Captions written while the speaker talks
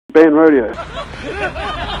Ban rodeo.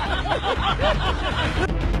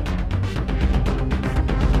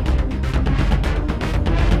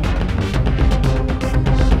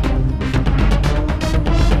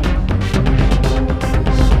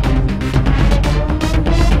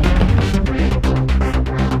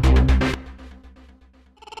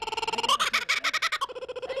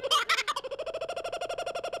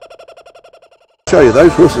 Show you,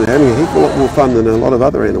 those horses are having a heck of a lot more fun than a lot of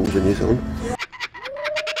other animals in New Zealand.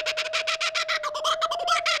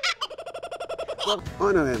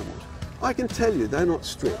 I know animals. I can tell you they're not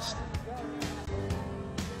stressed.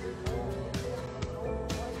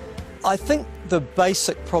 I think the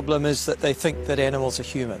basic problem is that they think that animals are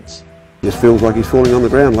humans. Just feels like he's falling on the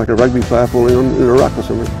ground, like a rugby player falling in a ruck or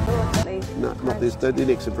something. No, not this. Their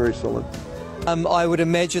necks are very solid. I would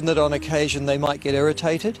imagine that on occasion they might get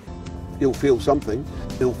irritated. He'll feel something.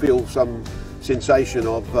 He'll feel some sensation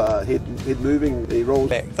of head moving. He rolls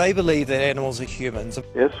back. They believe that animals are humans.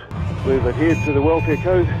 Yes, we've adhered to the welfare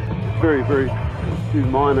code. Very, very few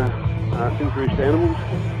minor injuries to animals.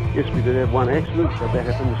 Yes, we did have one accident, but that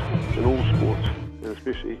happens in all sports, and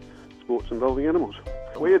especially sports involving animals.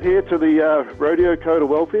 We adhere to the Rodeo Code of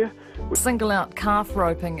Welfare. Single out calf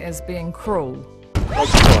roping as being cruel.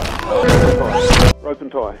 Rope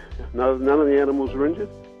and tie. No, none of the animals are injured.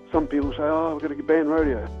 Some people say, oh, we've got to ban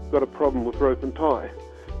rodeo. We've got a problem with rope and tie.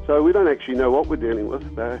 So we don't actually know what we're dealing with.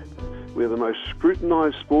 We're the most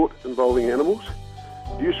scrutinised sport involving animals.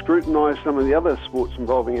 Do you scrutinise some of the other sports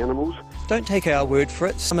involving animals? Don't take our word for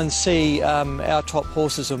it. Come and see our top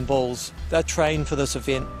horses and bulls. They're trained for this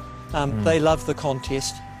event. They love the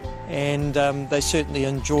contest, and they certainly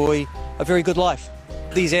enjoy a very good life.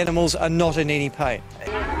 These animals are not in any pain.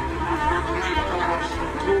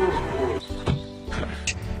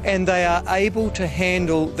 And they are able to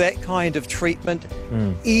handle that kind of treatment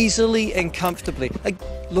easily and comfortably.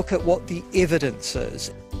 Look at what the evidence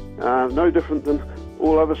is. No different than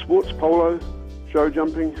all other sports, polo, show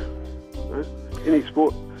jumping, any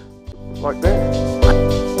sport like that.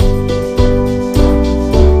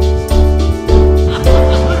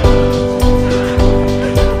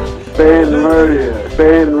 Ban rodeo,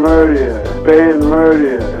 ban rodeo, ban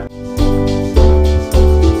rodeo.